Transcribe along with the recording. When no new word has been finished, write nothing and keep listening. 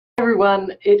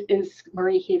Everyone, it is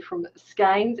Marie here from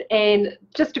Skeins, and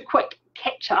just a quick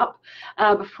catch up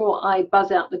before I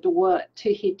buzz out the door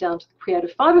to head down to the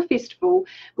Creative Fibre Festival,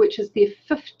 which is their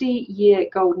 50-year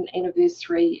golden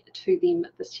anniversary to them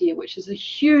this year, which is a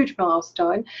huge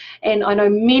milestone. And I know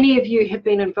many of you have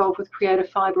been involved with Creative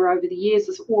Fibre over the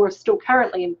years or are still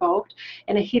currently involved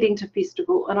and are heading to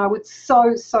festival, and I would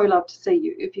so love to see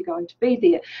you if you're going to be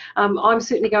there. I'm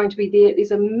certainly going to be there.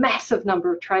 There's a massive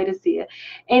number of traders there,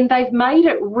 and they've made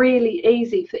it really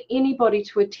easy for anybody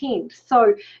to attend.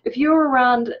 So if you're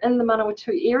around in the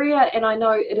Manawatu area, and I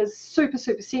know it is super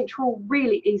central,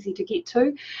 really easy to get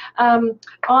to,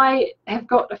 I have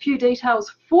got a few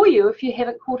details for you if you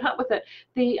haven't caught up with it.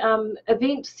 The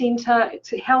event centre,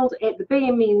 it's held at the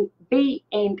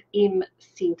B&M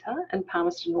Centre in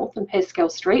Palmerston North in Pascal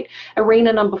Street,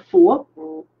 arena number 4.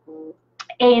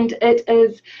 And it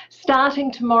is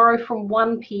starting tomorrow from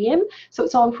 1 p.m. So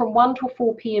it's on from 1 till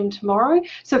 4 p.m. tomorrow.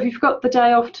 So if you've got the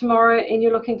day off tomorrow and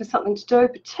you're looking for something to do,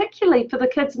 particularly for the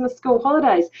kids in the school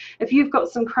holidays, if you've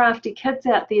got some crafty kids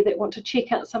out there that want to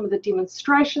check out some of the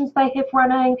demonstrations they have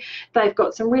running, they've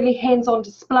got some really hands-on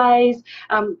displays,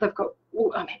 they've got,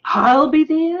 I'll be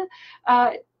there.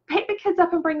 Pick the kids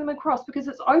up and bring them across, because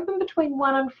it's open between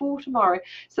 1 and 4 tomorrow.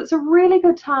 So it's a really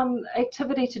good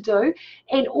activity to do,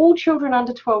 and all children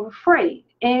under 12 are free.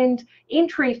 And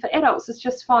entry for adults is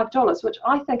just $5, which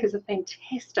I think is a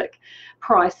fantastic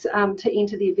price to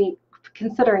enter the event,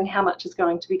 considering how much is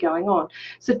going to be going on.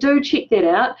 So do check that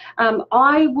out.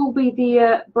 I will be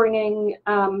there bringing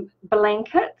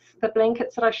blankets, the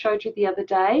blankets that I showed you the other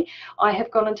day. I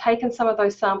have gone and taken some of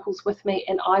those samples with me,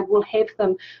 and I will have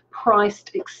them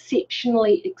priced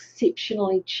exceptionally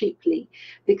cheaply,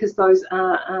 because those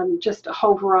are just a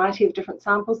whole variety of different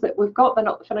samples that we've got. They're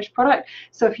not the finished product.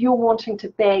 So if you're wanting to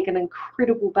bag an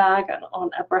incredible bargain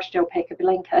on a brushed alpaca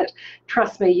blanket,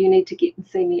 trust me, you need to get and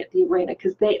see me at the arena,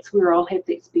 because that's where I'll have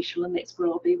that special, and that's where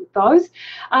I'll be with those.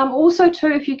 Also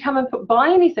too, if you come and buy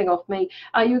anything off me,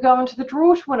 you go into the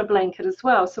draw to win a blanket as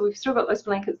well. So we've still got those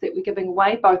blankets that we're giving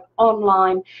away, both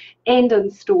online and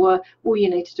in store. All you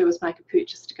need to do is make a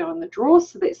purchase to go in the draw.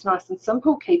 So that's nice and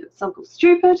simple. Keep it simple,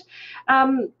 stupid.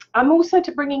 I'm also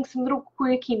bringing some little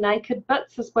quirky naked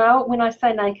bits as well. When I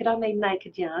say naked, I mean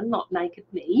naked yarn, not naked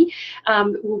me.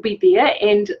 Will be there,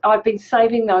 and I've been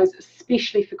saving those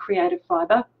especially for Creative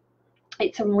Fibre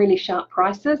at some really sharp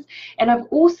prices. And I've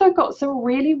also got some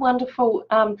really wonderful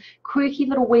quirky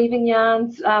little weaving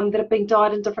yarns that have been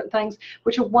dyed in different things,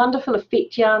 which are wonderful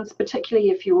effect yarns, particularly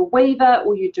if you're a weaver,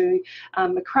 or you do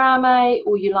macrame,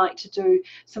 or you like to do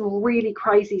some really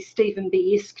crazy Stephen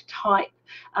B-esque type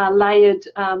layered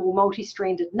or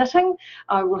multi-stranded knitting.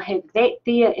 I will have that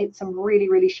there at some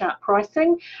really sharp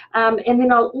pricing. And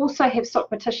then I'll also have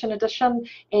Sockmatician edition,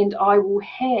 and I will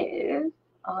have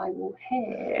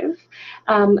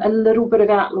a little bit of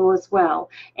Outlaw as well,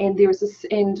 and there is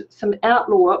some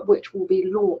Outlaw which will be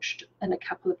launched in a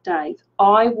couple of days.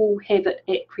 I will have it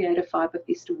at Creative Fibre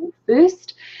Festival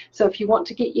first, so if you want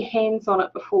to get your hands on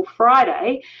it before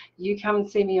Friday, you come and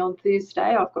see me on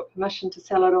Thursday. I've got permission to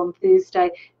sell it on Thursday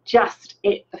just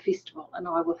at the festival, and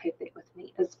I will have that with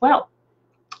me as well.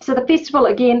 So the festival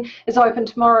again is open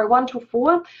tomorrow 1 till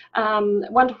 4. 1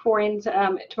 till 4 ends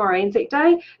tomorrow, Anzac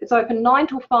Day. It's open 9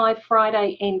 till 5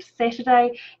 Friday and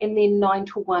Saturday, and then 9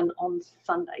 till 1 on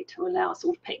Sunday, to allow us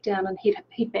all to pack down and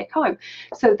head back home.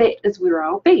 So that is where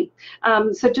I'll be.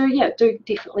 So do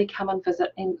definitely come and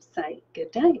visit and say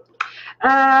good day.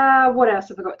 What else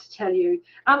have I got to tell you?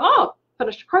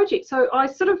 Finished a project. So I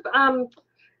sort of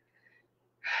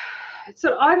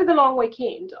over the long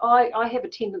weekend, I have a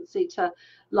tendency to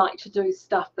like to do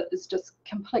stuff that is just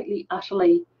completely,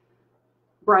 utterly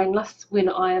brainless when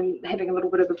I am having a little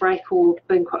bit of a break or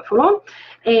being quite full on.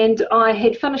 And I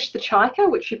had finished the chika,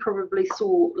 which you probably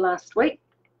saw last week,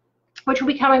 which will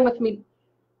be coming with me.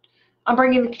 I'm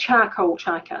bringing the charcoal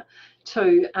chika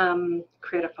to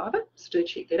Creative Fibre, so do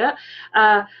check that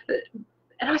out.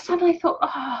 And I suddenly thought,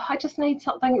 I just need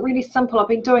something really simple. I've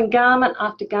been doing garment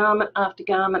after garment after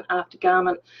garment after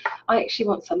garment. I actually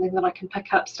want something that I can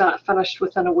pick up, start, finished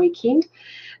within a weekend.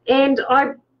 And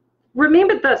I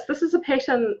remembered this. This is a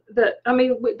pattern that,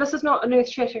 this is not an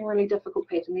earth-shattering, really difficult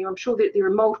pattern. I'm sure that there are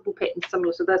multiple patterns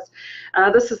similar to this.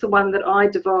 This is the one that I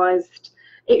devised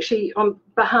actually on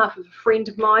behalf of a friend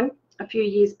of mine a few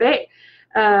years back.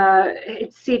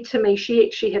 It said to me she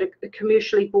actually had a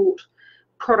commercially bought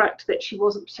product that she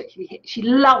wasn't particularly, she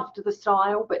loved the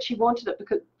style, but she wanted it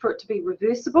for it to be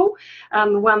reversible.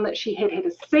 The one that she had a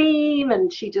seam,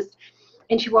 and she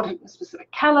wanted a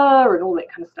specific colour and all that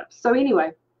kind of stuff. So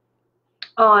anyway,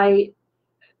 I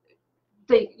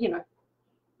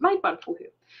made one for her.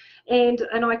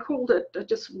 and I called it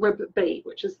just rib B,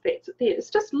 which is that's it there. It's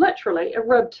just literally a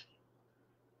ribbed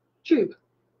tube.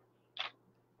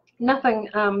 Nothing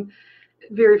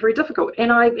very, very difficult.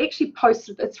 And I actually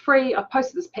posted, it's free, I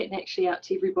posted this pattern actually out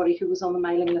to everybody who was on the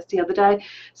mailing list the other day.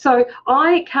 So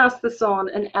I cast this on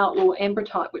in Outlaw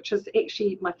Ambrotype, which is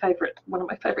actually my favorite, one of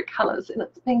my favorite colors, and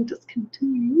it's being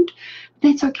discontinued.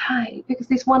 That's okay, because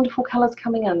there's wonderful colors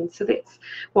coming in, so that's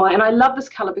why. And I love this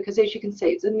color because, as you can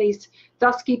see, it's in these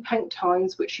dusky pink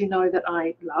tones, which you know that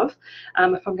I love.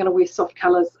 If I'm going to wear soft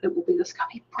colors, it will be this color.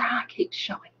 Bra keeps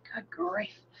showing, good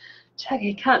grief.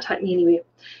 You can't take me anywhere.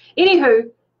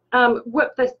 Anywho,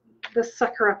 whipped this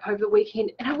sucker up over the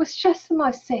weekend, and it was just the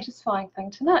most satisfying thing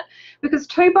to knit, because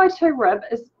 2x2 rib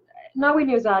is nowhere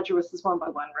near as arduous as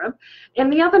 1x1 rib.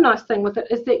 And the other nice thing with it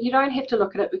is that you don't have to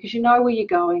look at it, because you know where you're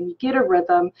going, you get a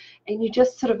rhythm, and you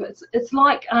just sort of, it's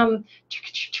like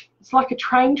a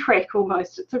train track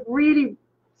almost. It's a really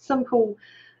simple,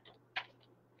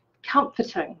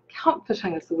 comforting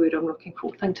is the word I'm looking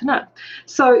for, thing to knit.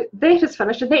 So that is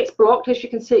finished, and that's blocked. As you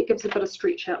can see, it gives a bit of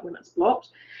stretch out when it's blocked.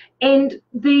 And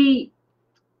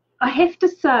I have to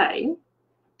say,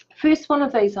 first one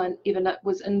of these I ever knit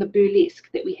was in the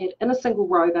burlesque that we had in a single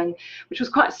roving, which was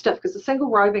quite stiff, because a single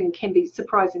roving can be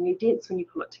surprisingly dense when you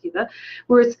pull it together,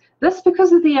 whereas this,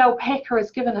 because of the alpaca,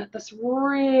 has given it this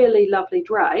really lovely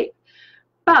drape.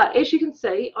 But as you can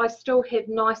see, I still have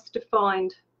nice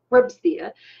defined ribs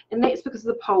there, and that's because of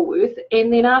the pole worth.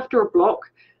 And then after a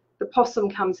block, the possum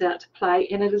comes out to play,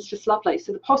 and it is just lovely.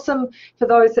 So the possum, for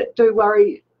those that do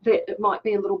worry that it might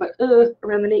be a little bit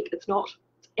around the neck, it's not.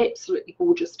 It's absolutely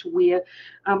gorgeous to wear.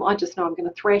 I just know I'm going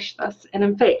to thrash this, and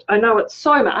in fact I know it's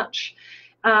so much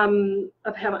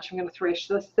of how much I'm going to thrash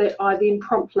this that I then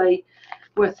promptly,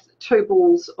 with 2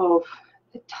 balls of,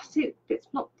 that's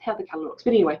not how the colour looks,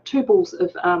 but anyway, 2 balls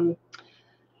of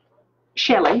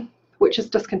chalet, which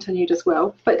is discontinued as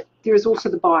well, but there is also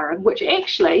the Byron, which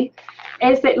actually,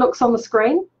 as that looks on the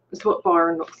screen, is what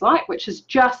Byron looks like, which has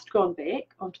just gone back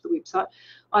onto the website.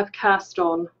 I've cast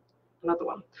on another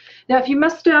one. Now, if you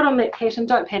missed out on that pattern,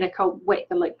 don't panic, I'll whack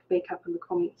the link back up in the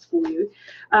comments for you.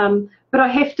 But I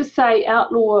have to say,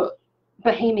 Outlaw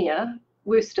Bohemia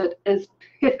worsted is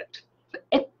perfect,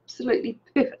 absolutely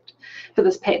perfect for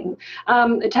this pattern.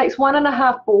 It takes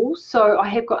 1.5 balls, so I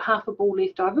have got half a ball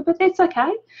left over, but that's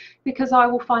okay, because I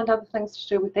will find other things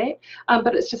to do with that.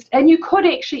 But it's just, and you could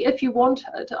actually, if you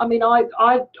wanted, I mean, I've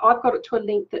got it to a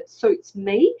length that suits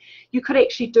me. You could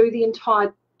actually do the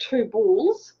entire 2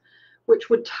 balls, which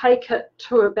would take it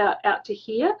to about out to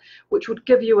here, which would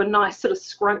give you a nice sort of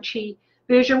scrunchy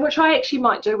version, which I actually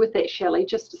might do with that chalet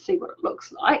just to see what it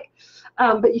looks like.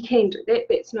 But you can do that,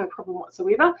 that's no problem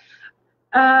whatsoever.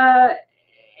 And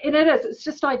it's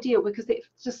just ideal, because it's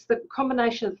just the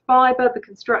combination of the fibre, the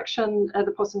construction,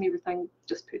 the possum, everything,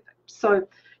 just perfect. So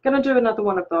going to do another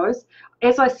one of those.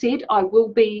 As I said, I will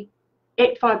be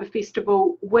at Fibre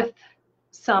Festival with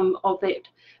some of that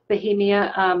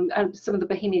Bohemia, and some of the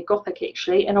Bohemia Gothic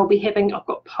actually, and I'll be having, I've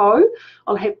got Poe,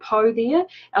 I'll have Poe there,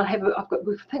 I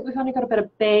think we've only got about a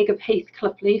bag of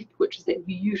Heathcliff left, which is that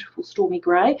beautiful stormy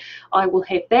grey. I will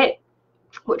have that,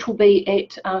 which will be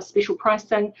at special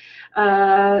pricing,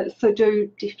 so do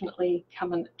definitely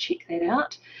come and check that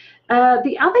out.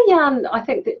 The other yarn, I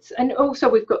think that's, and also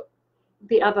we've got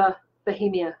the other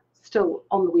Bohemia still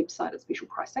on the website at special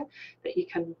pricing that you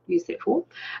can use that for.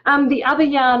 The other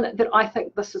yarn that I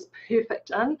think this is perfect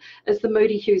in is the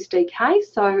Moody Hues DK,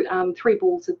 so 3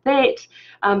 balls of that.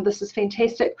 This is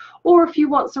fantastic. Or if you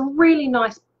want some really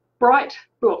nice bright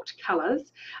blocked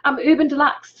colours, Urban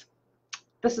Deluxe.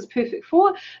 This is perfect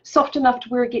for, soft enough to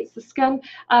wear against the skin.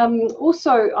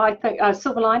 Also, I think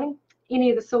Silver Lining,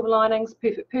 any of the Silver Linings,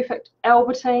 perfect.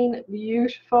 Albertine,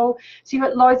 beautiful. So you've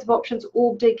got loads of options.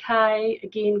 Orb DK,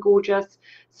 again, gorgeous.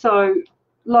 So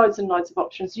loads and loads of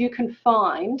options. You can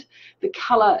find the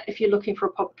colour if you're looking for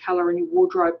a pop colour in your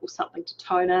wardrobe or something to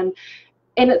tone in.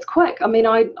 And it's quick. I mean,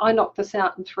 I knocked this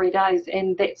out in 3 days,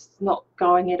 and that's not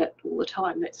going at it all the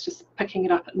time. That's just picking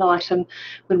it up at night and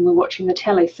when we're watching the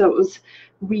telly. So it was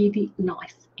really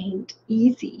nice and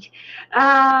easy.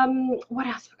 What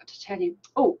else have I got to tell you?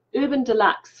 Oh, Urban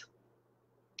Deluxe.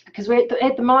 Because we're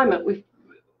at the moment, we've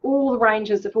all the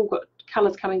ranges have all got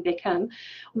colours coming back in.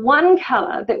 One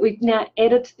colour that we've now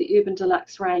added to the Urban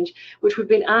Deluxe range, which we've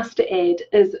been asked to add,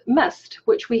 is Mist,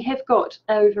 which we have got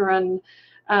over in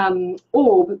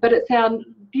Orb, but it's our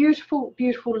beautiful,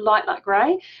 beautiful light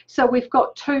grey. So we've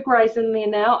got 2 greys in there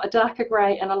now, a darker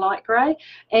grey and a light grey,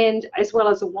 and as well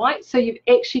as a white. So you've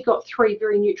actually got 3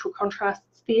 very neutral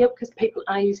contrasts that's there because people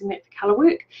are using that for colour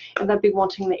work and they'll be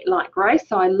wanting that light grey.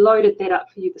 So I loaded that up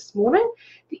for you this morning.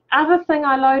 The other thing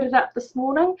I loaded up this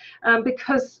morning,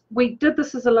 because we did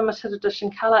this as a limited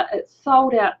edition colour, it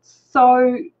sold out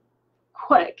so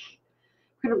quick.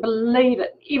 Couldn't believe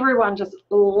it. Everyone just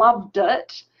loved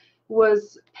it.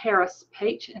 Was Paris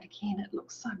Peach, and again it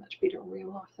looks so much better in real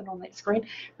life than on that screen,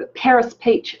 but Paris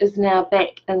Peach is now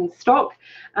back in stock,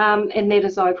 and that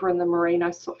is over in the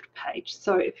Merino Soft page.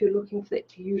 So if you're looking for that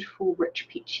beautiful rich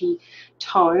peachy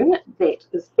tone, that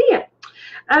is there.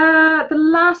 The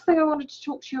last thing I wanted to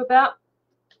talk to you about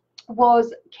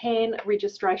was can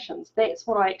registrations. That's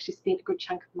what I actually spent a good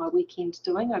chunk of my weekend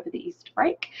doing over the Easter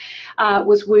break,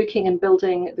 was working and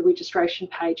building the registration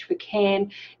page for CAN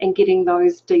and getting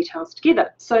those details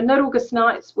together. So Mid-August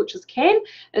Nights, which is CAN,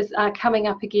 is coming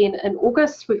up again in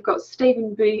August. We've got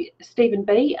Stephen B,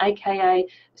 aka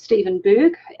Stephen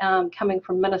Berg, coming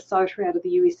from Minnesota out of the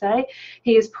USA.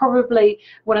 He is probably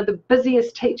one of the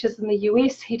busiest teachers in the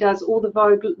US. He does all the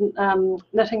Vogue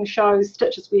knitting shows,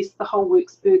 Stitches West, the whole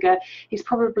works burger. He's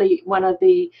probably one of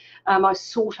the most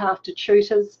sought after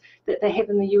tutors that they have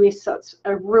in the US, so it's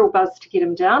a real buzz to get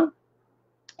him down.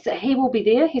 So he will be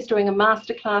there. He's doing a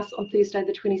masterclass on Thursday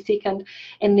the 22nd,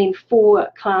 and then 4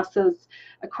 classes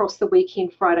across the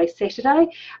weekend, Friday, Saturday.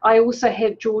 I also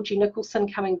have Georgie Nicholson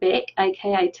coming back,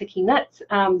 aka Tiki Knits.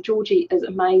 Georgie is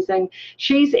amazing.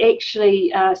 She's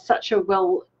actually such a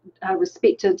well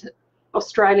respected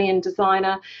Australian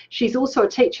designer. She's also a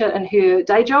teacher in her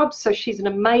day job, so she's an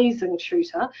amazing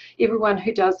tutor. Everyone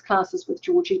who does classes with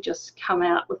Georgie just come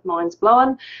out with minds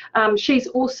blown. She's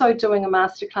also doing a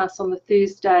masterclass on the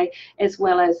Thursday, as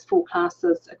well as 4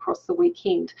 classes across the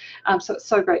weekend. So it's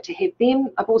so great to have them.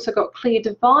 I've also got Claire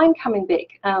Devine coming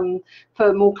back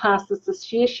for more classes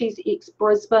this year. She's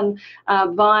ex-Brisbane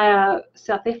via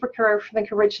South Africa, I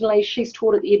think originally. She's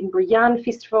taught at the Edinburgh Yarn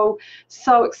Festival.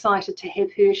 So excited to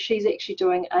have her. She's actually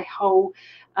doing a whole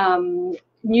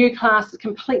new classes,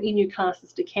 completely new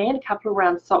classes to CAN, a couple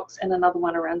around socks and another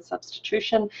one around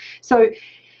substitution. So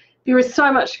there is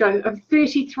so much to go.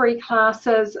 33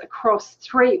 classes across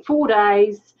 4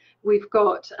 days. We've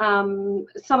got some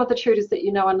of the tutors that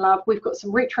you know and love. We've got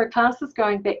some retro classes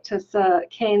going back to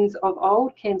CANs of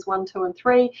old, CANs 1, 2 and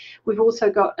 3. We've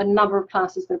also got a number of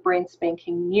classes that are brand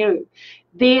spanking new.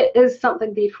 There is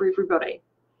something there for everybody.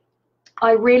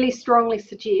 I really strongly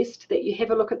suggest that you have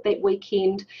a look at that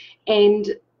weekend and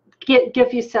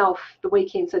give yourself the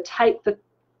weekend. So take the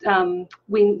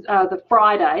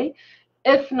Friday,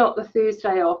 if not the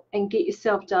Thursday off, and get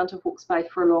yourself down to Hawke's Bay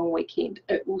for a long weekend.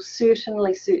 It will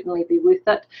certainly be worth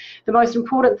it. The most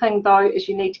important thing though is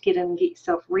you need to get in and get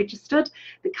yourself registered.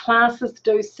 The classes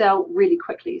do sell really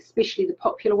quickly, especially the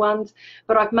popular ones,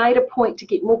 but I've made a point to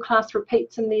get more class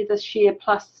repeats in there this year,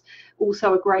 plus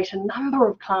also a greater number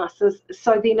of classes.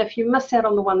 So then if you miss out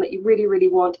on the one that you really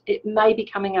want, it may be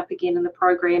coming up again in the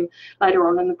program later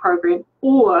on in the program,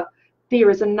 or there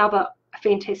is another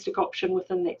fantastic option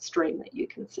within that stream that you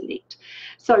can select.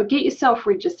 So get yourself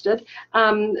registered.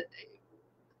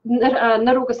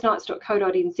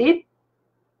 Knitaugustnights.co.nz.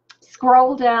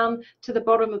 Scroll down to the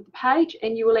bottom of the page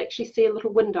and you will actually see a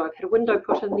little window. I've had a window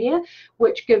put in there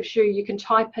which gives you can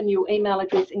type in your email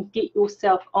address and get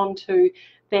yourself onto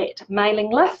that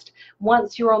mailing list.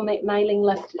 Once you're on that mailing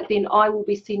list, then I will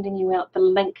be sending you out the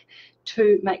link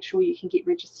to make sure you can get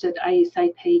registered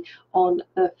ASAP on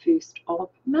the 1st of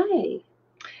May.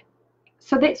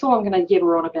 So that's all I'm going to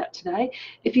yabber on about today.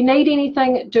 If you need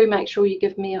anything, do make sure you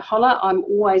give me a holler. I'm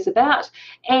always about.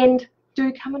 And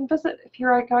do come and visit if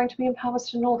you're going to be in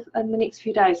Palmerston North in the next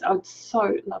few days. I would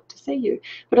so love to see you.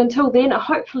 But until then,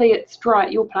 hopefully it's dry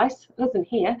at your place. It isn't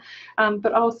here.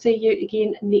 But I'll see you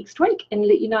again next week and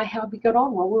let you know how we got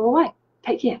on while we're away.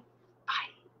 Take care.